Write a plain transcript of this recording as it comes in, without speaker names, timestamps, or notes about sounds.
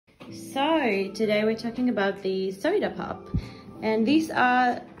So today we're talking about the SodaPup, and these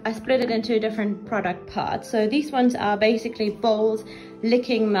are, I split it into different product parts. So these ones are basically bowls,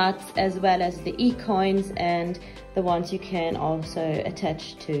 licking mats, as well as the AirCoins and the ones you can also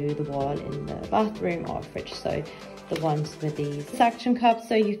attach to the wall in the bathroom or fridge. So the ones with these suction cups,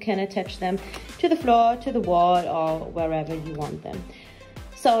 so you can attach them to the floor, to the wall, or wherever you want them.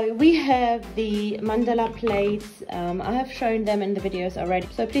 So we have the Mandala plates. I have shown them in the videos already,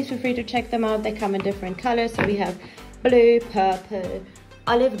 so please feel free to check them out. They come in different colors. So we have blue, purple,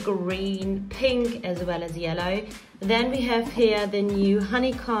 olive green, pink, as well as yellow. Then we have here the new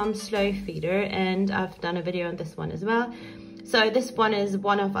honeycomb slow feeder, and I've done a video on this one as well. So this one is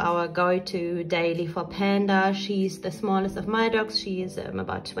one of our go-to daily for Panda. She's the smallest of my dogs. She is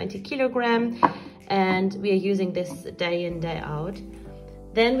about 20 kilograms, and we are using this day in, day out.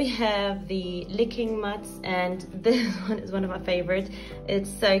 Then we have the licking mats, and this one is one of my favorites. It's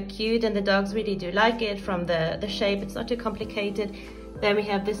so cute, and the dogs really do like it from the shape. It's not too complicated. Then we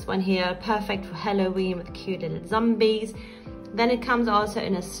have this one here, perfect for Halloween with cute little zombies. Then it comes also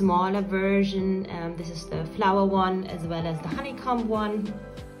in a smaller version. This is the flower one, as well as the honeycomb one.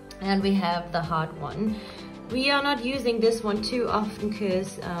 And we have the heart one. We are not using this one too often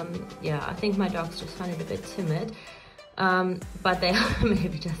because, yeah, I think my dogs just find it a bit timid. But they are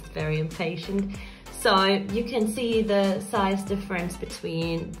maybe just very impatient. So you can see the size difference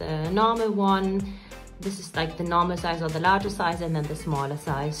between the normal one. This is like the normal size or the larger size, and then the smaller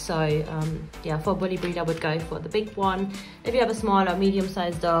size. So yeah, for bully breed I would go for the big one. If you have a small or medium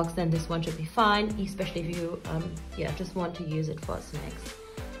sized dogs, then this one should be fine, especially if you yeah, just want to use it for snacks.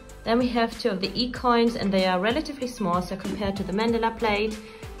 Then we have two of the AirCoins, and they are relatively small, so compared to the Mandala plate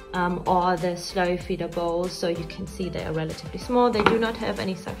or the slow feeder bowls, so you can see they are relatively small. They do not have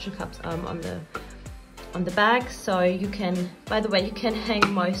any suction cups on the back, so you can, by the way, you can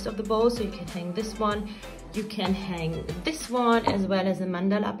hang most of the bowls. So you can hang this one, you can hang this one, as well as the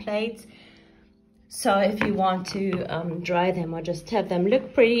Mandala plates. So if you want to dry them or just have them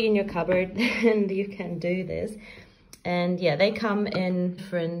look pretty in your cupboard, then you can do this. And yeah, they come in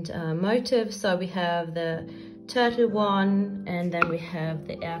different motifs. So we have the turtle one, and then we have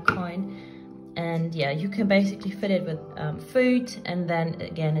the AirCoin, and yeah, you can basically fill it with food, and then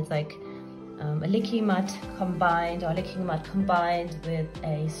again it's like a licking mat combined, or licking mat combined with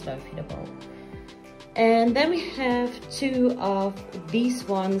a slow feeder bowl. And then we have two of these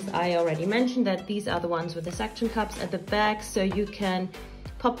ones. I already mentioned that these are the ones with the suction cups at the back, so you can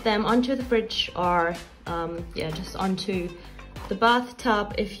pop them onto the fridge, or yeah, just onto the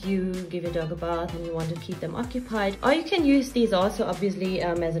bathtub if you give your dog a bath and you want to keep them occupied. Or you can use these also obviously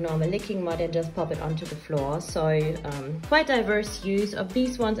as a normal licking mat and just pop it onto the floor. So quite diverse use of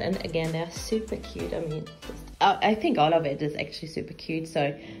these ones, and again, they're super cute. I mean, I think all of it is actually super cute.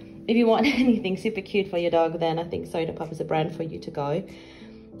 So if you want anything super cute for your dog, then I think SodaPup is a brand for you to go.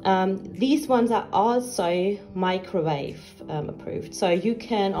 These ones are also microwave approved, so you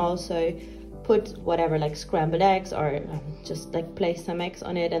can also put whatever, like scrambled eggs, or just like place some eggs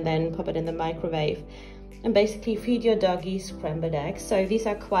on it and then pop it in the microwave and basically feed your doggy scrambled eggs. So these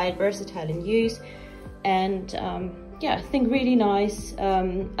are quite versatile in use, and yeah, I think really nice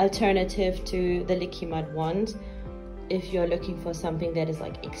alternative to the licky mud ones if you're looking for something that is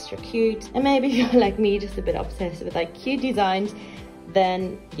like extra cute. And maybe if you're like me, just a bit obsessed with like cute designs,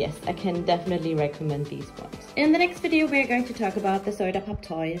 then yes, I can definitely recommend these ones. In the next video, we're going to talk about the SodaPup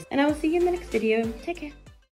toys, and I will see you in the next video. Take care.